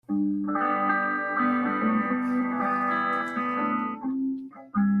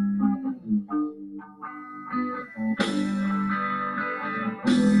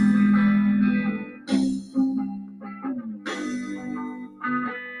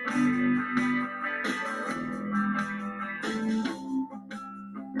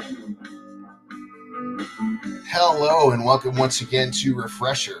Hello, and welcome once again to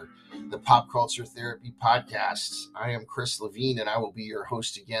Refresher, the Pop Culture Therapy Podcast. I am Chris Levine, and I will be your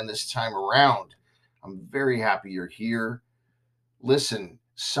host again this time around. I'm very happy you're here. Listen,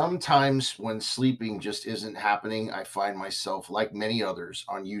 sometimes when sleeping just isn't happening, I find myself, like many others,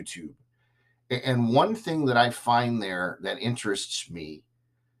 on YouTube. And one thing that I find there that interests me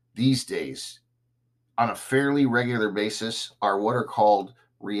these days on a fairly regular basis are what are called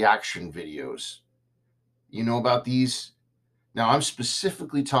reaction videos. You know about these? Now, I'm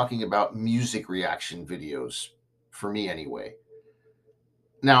specifically talking about music reaction videos, for me anyway.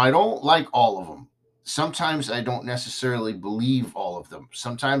 Now, I don't like all of them. Sometimes I don't necessarily believe all of them.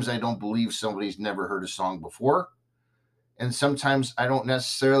 Sometimes I don't believe somebody's never heard a song before. And sometimes I don't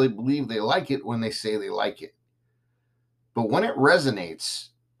necessarily believe they like it when they say they like it. But when it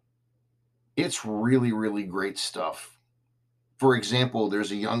resonates, it's really, really great stuff. For example,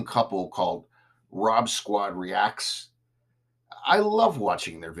 there's a young couple called Rob Squad Reacts. I love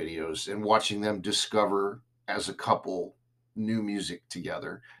watching their videos and watching them discover as a couple new music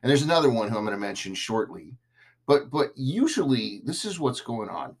together. And there's another one who I'm going to mention shortly. But usually this is what's going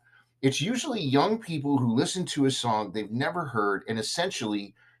on. It's usually young people who listen to a song they've never heard, and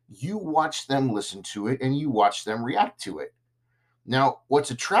essentially you watch them listen to it and you watch them react to it. Now,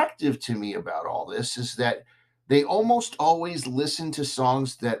 what's attractive to me about all this is that they almost always listen to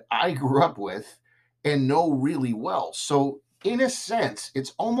songs that I grew up with and know really well. So, in a sense,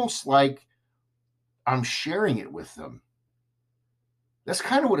 it's almost like I'm sharing it with them. That's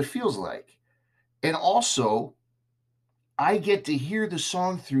kind of what it feels like. And also, I get to hear the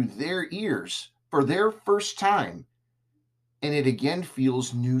song through their ears for their first time. And it again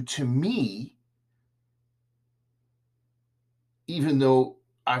feels new to me, even though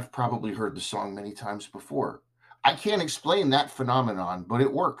I've probably heard the song many times before. I can't explain that phenomenon, but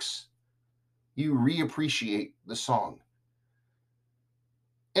it works. You reappreciate the song.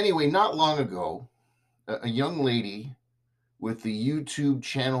 Anyway, not long ago, a young lady with the YouTube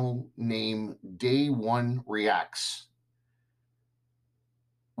channel name Day One Reacts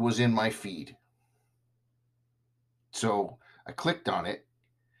was in my feed. So I clicked on it,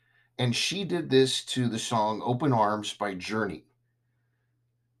 and she did this to the song Open Arms by Journey.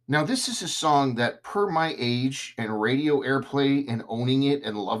 Now, this is a song that, per my age and radio airplay and owning it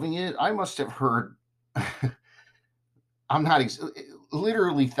and loving it, I must have heard, I'm not,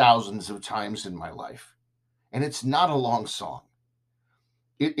 literally thousands of times in my life. And it's not a long song.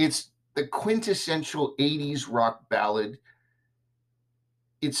 It's the quintessential 80s rock ballad.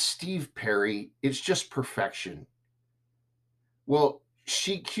 It's Steve Perry. It's just perfection. Well,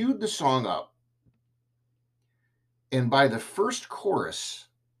 she queued the song up, and by the first chorus,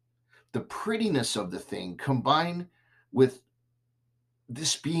 the prettiness of the thing combined with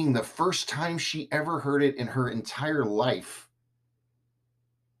this being the first time she ever heard it in her entire life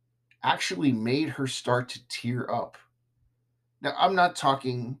actually made her start to tear up. Now, I'm not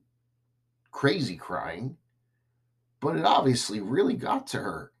talking crazy crying, but it obviously really got to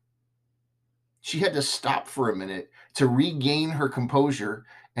her. She had to stop for a minute to regain her composure,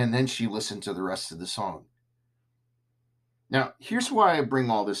 and then she listened to the rest of the song. Now, here's why I bring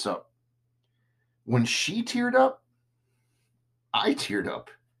all this up. When she teared up, I teared up.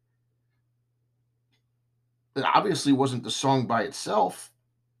 It obviously wasn't the song by itself.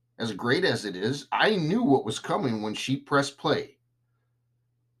 As great as it is, I knew what was coming when she pressed play.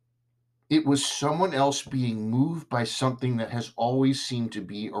 It was someone else being moved by something that has always seemed to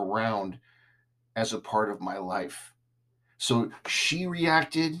be around as a part of my life. So she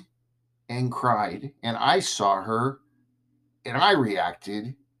reacted and cried, and I saw her and I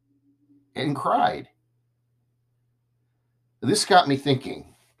reacted and cried. This got me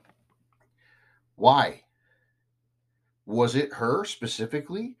thinking, why? Was it her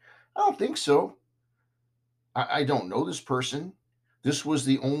specifically? I don't think so. I don't know this person. This was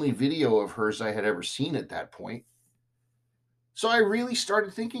the only video of hers I had ever seen at that point. So I really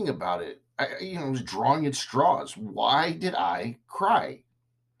started thinking about it. I was drawing at straws. Why did I cry?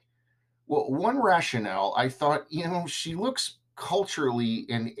 Well, one rationale, I thought, she looks culturally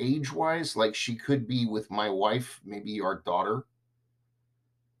and age wise like she could be with my wife, maybe our daughter.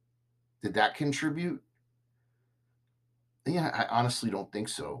 Did that contribute? Yeah, I honestly don't think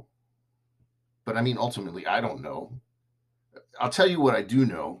so. But I mean, ultimately, I don't know. I'll tell you what I do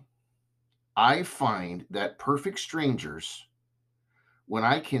know. I find that perfect strangers, when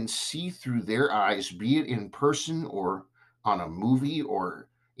I can see through their eyes, be it in person or on a movie or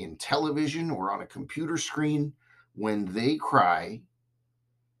in television or on a computer screen, when they cry,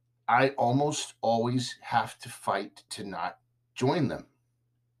 I almost always have to fight to not join them.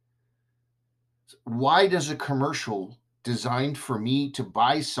 Why does a commercial designed for me to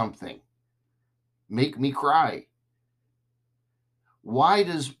buy something make me cry? Why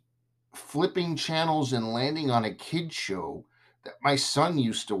does flipping channels and landing on a kid show that my son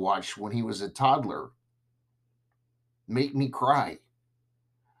used to watch when he was a toddler make me cry?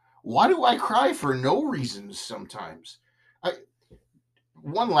 Why do I cry for no reasons sometimes? I,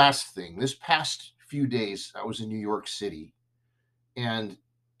 One last thing. This past few days, I was in New York City, and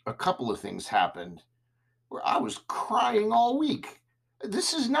a couple of things happened where I was crying all week.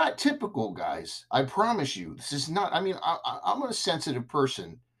 This is not typical, guys. I promise you. This is not. I mean, I'm a sensitive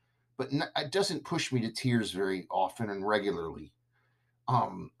person, but it doesn't push me to tears very often and regularly.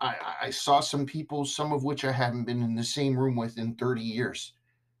 I saw some people, some of which I haven't been in the same room with in 30 years.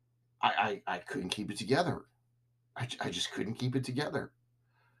 I couldn't keep it together. I just couldn't keep it together.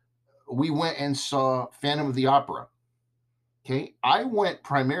 We went and saw Phantom of the Opera. Okay. I went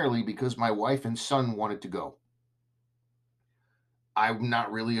primarily because my wife and son wanted to go. I'm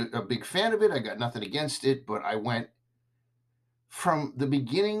not really a big fan of it. I got nothing against it, but I went from the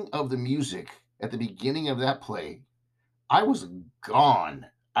beginning of the music at the beginning of that play. I was gone.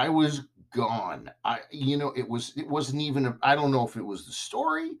 I was gone. It wasn't even, I don't know if it was the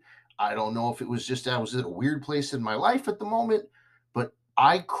story. I don't know if it was just, I was at a weird place in my life at the moment, but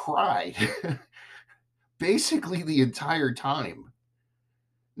I cried basically the entire time.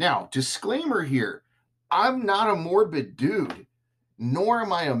 Now, disclaimer here, I'm not a morbid dude, nor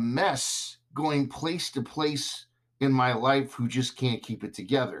am I a mess going place to place in my life who just can't keep it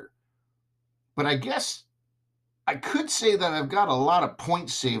together. But I guess I could say that I've got a lot of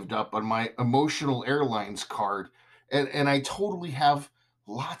points saved up on my emotional airlines card, and I totally have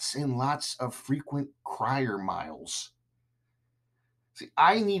lots and lots of frequent crier miles. See,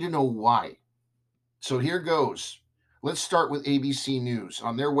 I need to know why. So here goes. Let's start with ABC News.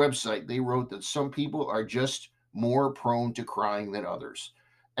 On their website, they wrote that some people are just more prone to crying than others.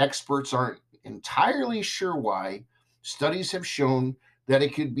 Experts aren't entirely sure why. Studies have shown that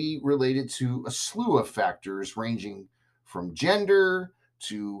it could be related to a slew of factors ranging from gender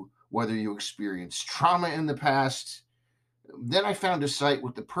to whether you experienced trauma in the past. Then I found a site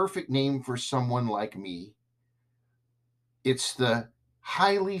with the perfect name for someone like me. It's the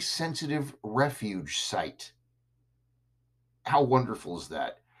Highly Sensitive Refuge site. How wonderful is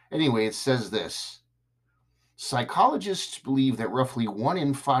that? Anyway, it says this. Psychologists believe that roughly 1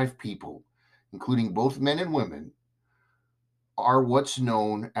 in 5 people, including both men and women, are what's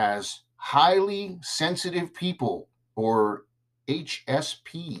known as highly sensitive people, or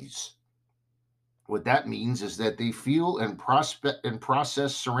HSPs. What that means is that they feel and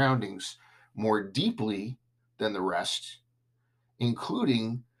process surroundings more deeply than the rest,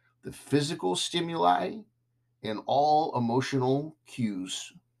 including the physical stimuli and all emotional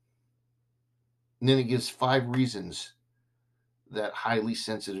cues. And then it gives 5 reasons that highly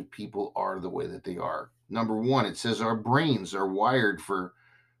sensitive people are the way that they are. Number 1, it says our brains are wired for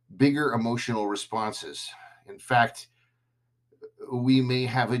bigger emotional responses. In fact, we may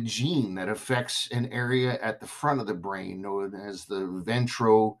have a gene that affects an area at the front of the brain known as the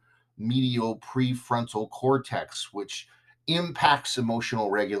ventromedial prefrontal cortex, which impacts emotional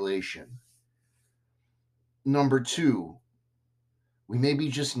regulation. Number 2, we may be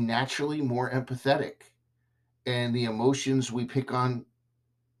just naturally more empathetic, and the emotions we pick up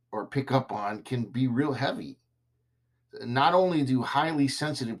on can be real heavy. Not only do highly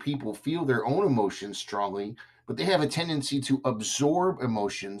sensitive people feel their own emotions strongly, but they have a tendency to absorb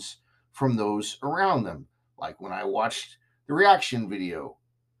emotions from those around them. Like when I watched the reaction video,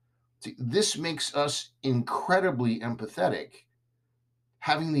 this makes us incredibly empathetic,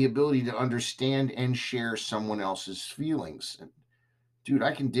 having the ability to understand and share someone else's feelings. And dude,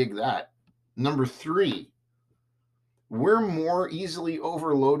 I can dig that. Number 3, we're more easily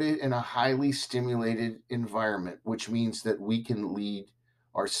overloaded in a highly stimulated environment, which means that we can lead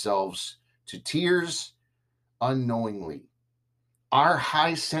ourselves to tears unknowingly. Our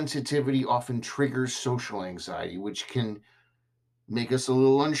high sensitivity often triggers social anxiety, which can make us a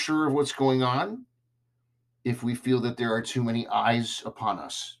little unsure of what's going on if we feel that there are too many eyes upon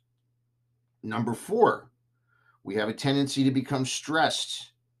us. Number 4, we have a tendency to become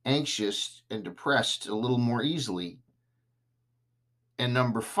stressed, anxious, and depressed a little more easily. And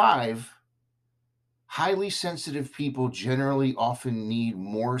number 5, highly sensitive people generally often need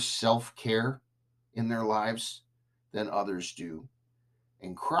more self care in their lives than others do.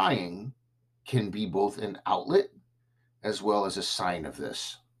 And crying can be both an outlet as well as a sign of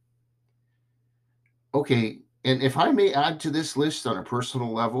this. Okay, and if I may add to this list on a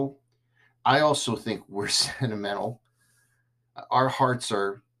personal level, I also think we're sentimental. Our hearts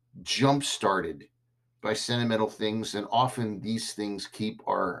are jump started by sentimental things, and often these things keep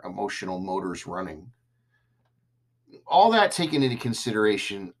our emotional motors running. All that taken into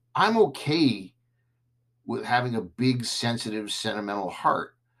consideration, I'm okay with having a big, sensitive, sentimental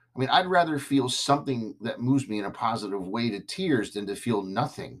heart. I mean, I'd rather feel something that moves me in a positive way to tears than to feel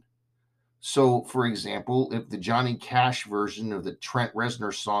nothing. So, for example, if the Johnny Cash version of the Trent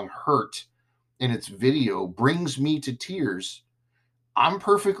Reznor song Hurt in its video brings me to tears, I'm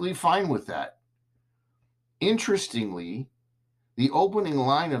perfectly fine with that. Interestingly, the opening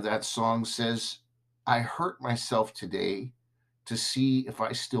line of that song says, I hurt myself today to see if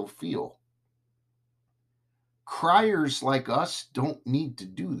I still feel. Criers like us don't need to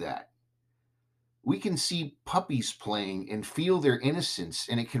do that. We can see puppies playing and feel their innocence,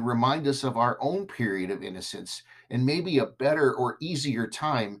 and it can remind us of our own period of innocence and maybe a better or easier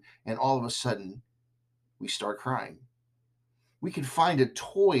time, and all of a sudden we start crying. We can find a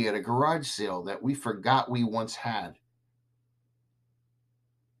toy at a garage sale that we forgot we once had,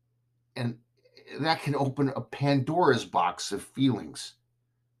 and that can open a Pandora's box of feelings.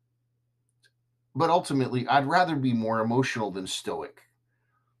 But ultimately, I'd rather be more emotional than stoic.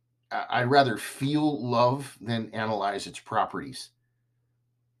 I'd rather feel love than analyze its properties.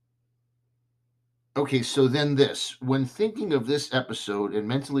 Okay, so then this. When thinking of this episode and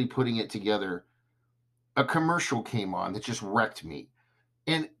mentally putting it together, a commercial came on that just wrecked me.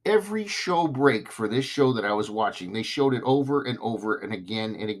 And every show break for this show that I was watching, they showed it over and over and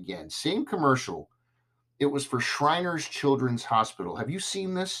again and again. Same commercial. It was for Shriners Children's Hospital. Have you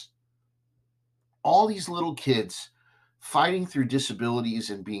seen this? All these little kids fighting through disabilities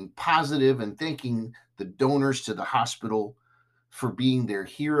and being positive and thanking the donors to the hospital for being their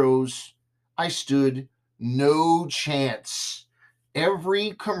heroes. I stood no chance.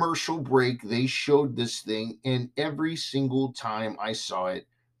 Every commercial break, they showed this thing, and every single time I saw it,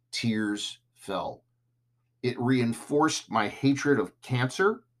 tears fell. It reinforced my hatred of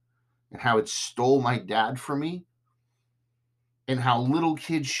cancer and how it stole my dad from me, and how little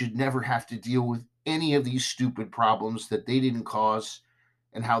kids should never have to deal with any of these stupid problems that they didn't cause,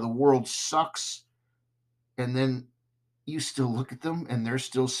 and how the world sucks. And then you still look at them and they're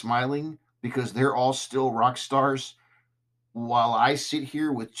still smiling because they're all still rock stars, while I sit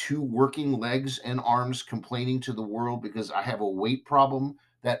here with two working legs and arms complaining to the world because I have a weight problem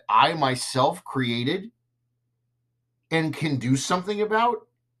that I myself created and can do something about.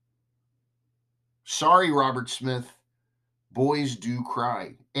 Sorry, Robert Smith. Boys do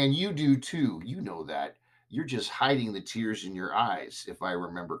cry, and you do too. You know that. You're just hiding the tears in your eyes, if I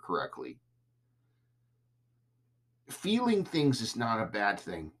remember correctly. Feeling things is not a bad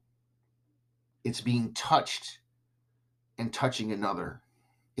thing. It's being touched and touching another.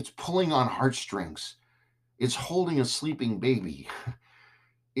 It's pulling on heartstrings. It's holding a sleeping baby.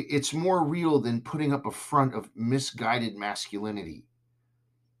 It's more real than putting up a front of misguided masculinity.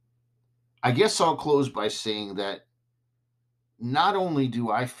 I guess I'll close by saying that not only do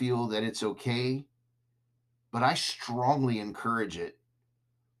I feel that it's okay, but I strongly encourage it,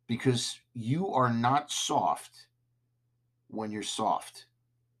 because you are not soft when you're soft.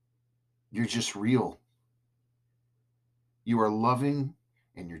 You're just real. You are loving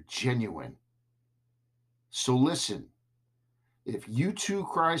and you're genuine. So listen, if you too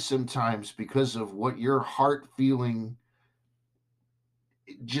cry sometimes because of what your heart feeling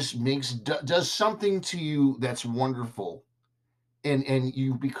just does something to you that's wonderful, and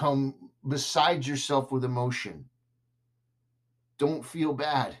you become beside yourself with emotion, don't feel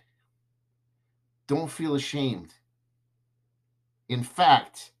bad. Don't feel ashamed. In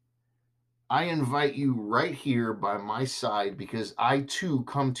fact, I invite you right here by my side, because I too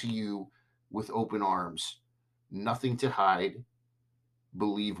come to you with open arms. Nothing to hide.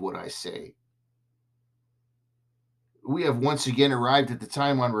 Believe what I say. We have once again arrived at the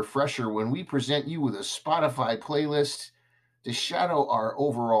time on Refresher when we present you with a Spotify playlist to shadow our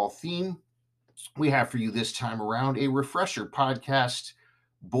overall theme. We have for you this time around a Refresher podcast,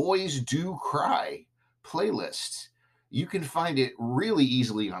 Boys Do Cry playlist. You can find it really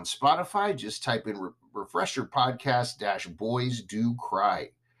easily on Spotify. Just type in Refresher podcast Boys Do Cry.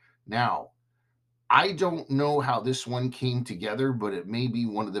 Now, I don't know how this one came together, but it may be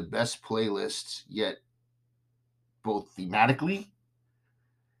one of the best playlists yet, both thematically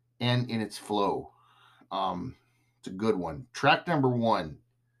and in its flow. It's a good one. Track number 1,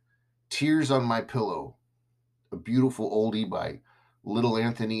 Tears on My Pillow, a beautiful oldie by Little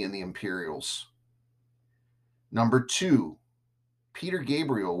Anthony and the Imperials. Number 2, Peter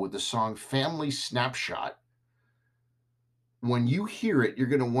Gabriel with the song Family Snapshot. When you hear it, you're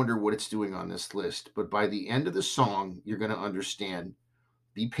going to wonder what it's doing on this list, but by the end of the song, you're going to understand.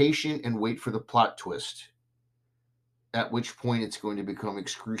 Be patient and wait for the plot twist, at which point it's going to become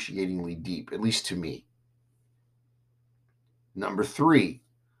excruciatingly deep, at least to me. Number 3,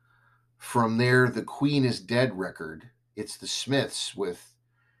 from their The Queen is Dead record, it's the Smiths with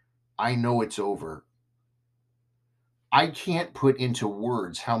I Know It's Over. I can't put into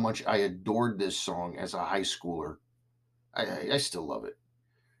words how much I adored this song as a high schooler. I still love it.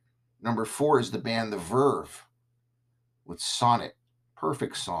 Number 4 is the band The Verve with Sonnet.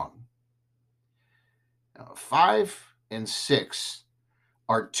 Perfect song. Now, 5 and 6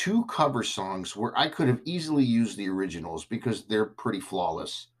 are 2 cover songs where I could have easily used the originals because they're pretty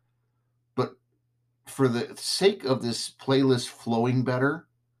flawless. But for the sake of this playlist flowing better,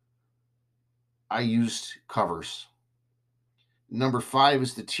 I used covers. Number 5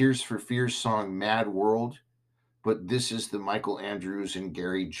 is the Tears for Fears song Mad World, but this is the Michael Andrews and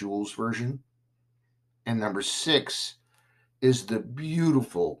Gary Jules version. And number 6 is the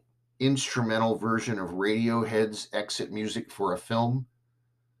beautiful instrumental version of Radiohead's Exit Music for a Film,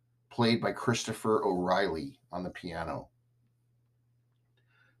 played by Christopher O'Reilly on the piano.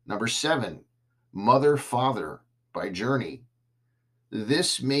 Number 7, Mother Father by Journey.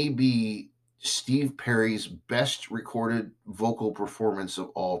 This may be Steve Perry's best recorded vocal performance of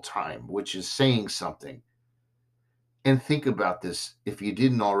all time, which is saying something. And think about this if you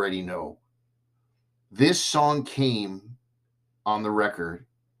didn't already know. This song came on the record,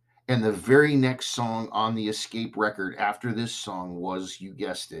 and the very next song on the Escape record after this song was, you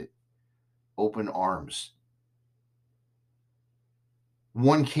guessed it, Open Arms.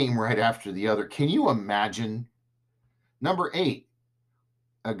 One came right after the other. Can you imagine? Number 8,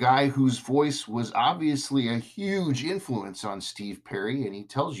 a guy whose voice was obviously a huge influence on Steve Perry, and he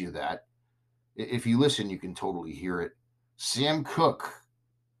tells you that. If you listen, you can totally hear it. Sam Cooke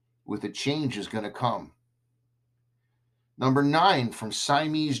with A Change Is Gonna Come. Number 9, from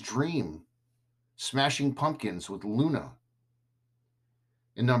Siamese Dream, Smashing Pumpkins with Luna.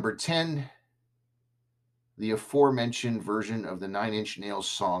 And number 10, the aforementioned version of the Nine Inch Nails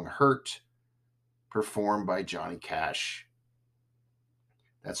song Hurt, performed by Johnny Cash.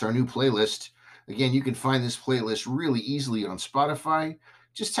 That's our new playlist. Again, you can find this playlist really easily on Spotify.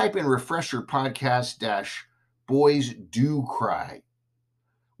 Just type in Refresher Podcast - Boys Do Cry.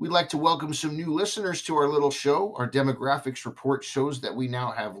 We'd like to welcome some new listeners to our little show. Our demographics report shows that we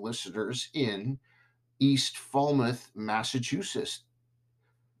now have listeners in East Falmouth, Massachusetts.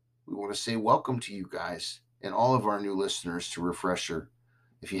 We want to say welcome to you guys and all of our new listeners to Refresher.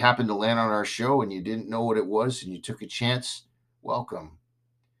 If you happen to land on our show and you didn't know what it was and you took a chance, welcome.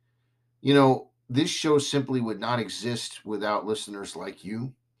 You know, this show simply would not exist without listeners like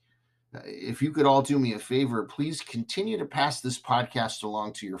you. If you could all do me a favor, please continue to pass this podcast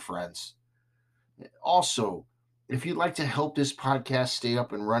along to your friends. Also, if you'd like to help this podcast stay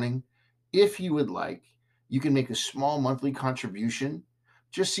up and running, if you would like, you can make a small monthly contribution.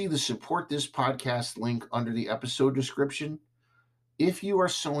 Just see the Support This Podcast link under the episode description. If you are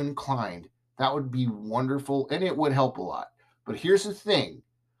so inclined, that would be wonderful and it would help a lot. But here's the thing.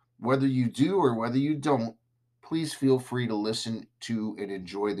 Whether you do or whether you don't, please feel free to listen to and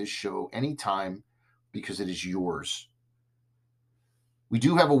enjoy this show anytime because it is yours. We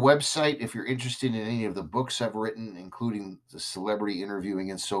do have a website if you're interested in any of the books I've written, including the celebrity interviewing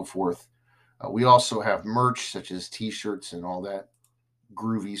and so forth. We also have merch such as t-shirts and all that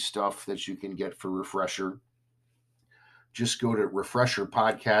groovy stuff that you can get for Refresher. Just go to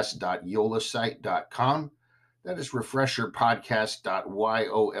refresherpodcast.yolasite.com. That is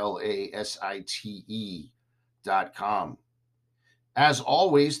refresherpodcast.yolasite.com. As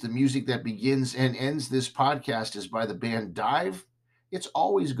always, the music that begins and ends this podcast is by the band Dive. It's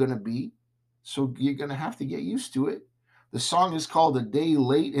always going to be, so you're going to have to get used to it. The song is called A Day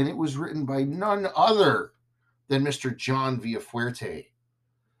Late, and it was written by none other than Mr. John Villafuerte.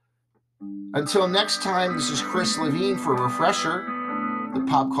 Until next time, this is Chris Levine for Refresher, the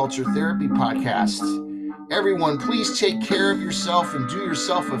Pop Culture Therapy Podcast. Everyone, please take care of yourself and do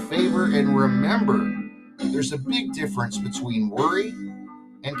yourself a favor. And remember, there's a big difference between worry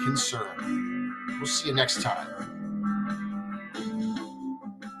and concern. We'll see you next time.